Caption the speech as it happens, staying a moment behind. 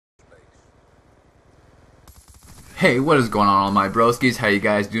Hey, what is going on, all my broskies? How you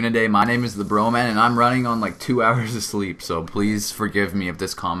guys doing today? My name is TheBromann, and I'm running on like 2 hours of sleep, so please forgive me if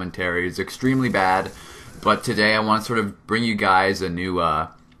this commentary is extremely bad. But today I want to sort of bring you guys a new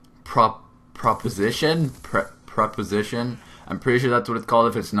proposition. I'm pretty sure that's what it's called.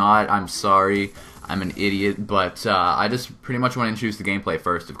 If it's not, I'm sorry. I'm an idiot, but I just pretty much want to introduce the gameplay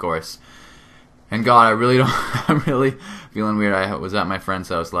first, of course. And God, I really don't. I'm really feeling weird. I was at my friend's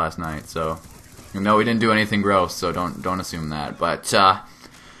house last night, so. No, we didn't do anything gross, so don't assume that. But the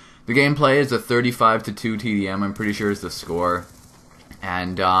gameplay is a 35-2 TDM. I'm pretty sure is the score.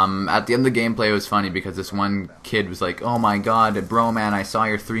 And at the end of the gameplay, it was funny because this one kid was like, "Oh my God, Bromann, I saw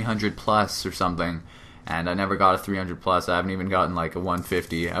your 300 plus or something," and I never got a 300 plus. I haven't even gotten like a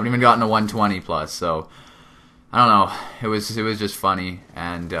 150. I haven't even gotten a 120 plus. So I don't know. It was just funny.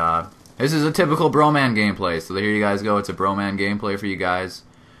 And this is a typical Bromann gameplay. So here you guys go. It's a Bromann gameplay for you guys.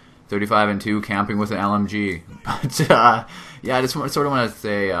 35-2 camping with an LMG. But yeah, I just sort of want to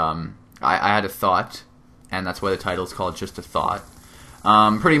say I had a thought, and that's why the title is called Just a Thought.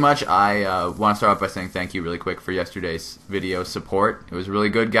 Pretty much, I want to start off by saying thank you really quick for yesterday's video support. It was really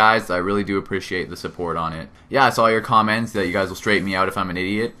good, guys. I really do appreciate the support on it. Yeah, I saw your comments that you guys will straighten me out if I'm an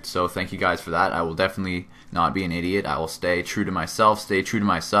idiot, so thank you guys for that. I will definitely not be an idiot. I will stay true to myself, stay true to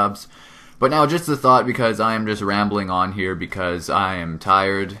my subs. But now, just a thought, because I am just rambling on here because I am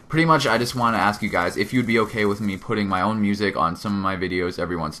tired. Pretty much, I just want to ask you guys if you'd be okay with me putting my own music on some of my videos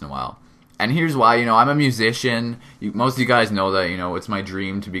every once in a while. And here's why. You know, I'm a musician. Most of you guys know that, you know, it's my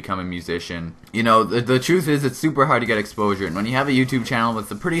dream to become a musician. You know, the truth is it's super hard to get exposure. And when you have a YouTube channel with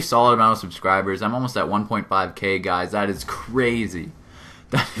a pretty solid amount of subscribers, I'm almost at 1.5K, guys. That is crazy.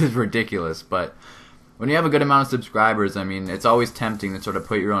 That is ridiculous. But when you have a good amount of subscribers, I mean, it's always tempting to sort of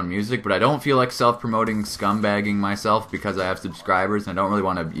put your own music, but I don't feel like self-promoting, scumbagging myself because I have subscribers, and I don't really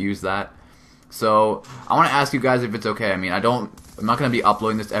want to abuse that. So, I want to ask you guys if it's okay. I mean, I'm not going to be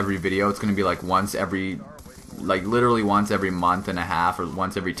uploading this every video. It's going to be like literally once every month and a half, or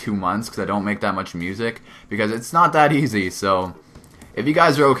once every 2 months, because I don't make that much music, because it's not that easy. So, if you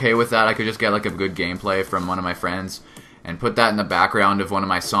guys are okay with that, I could just get like a good gameplay from one of my friends and put that in the background of one of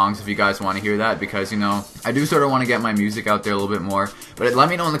my songs if you guys want to hear that, because, you know, I do sort of want to get my music out there a little bit more. But let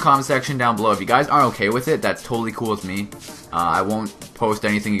me know in the comment section down below. If you guys aren't okay with it, that's totally cool with me. I won't post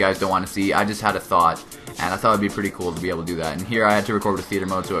anything you guys don't want to see. I just had a thought, and I thought it'd be pretty cool to be able to do that. And here I had to record with theater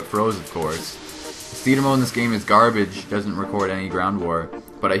mode, so it froze, of course. Theater mode in this game is garbage, doesn't record any ground war.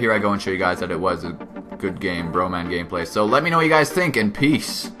 But here I go and show you guys that it was a good game, Bromann gameplay. So let me know what you guys think, and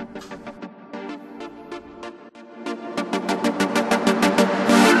peace.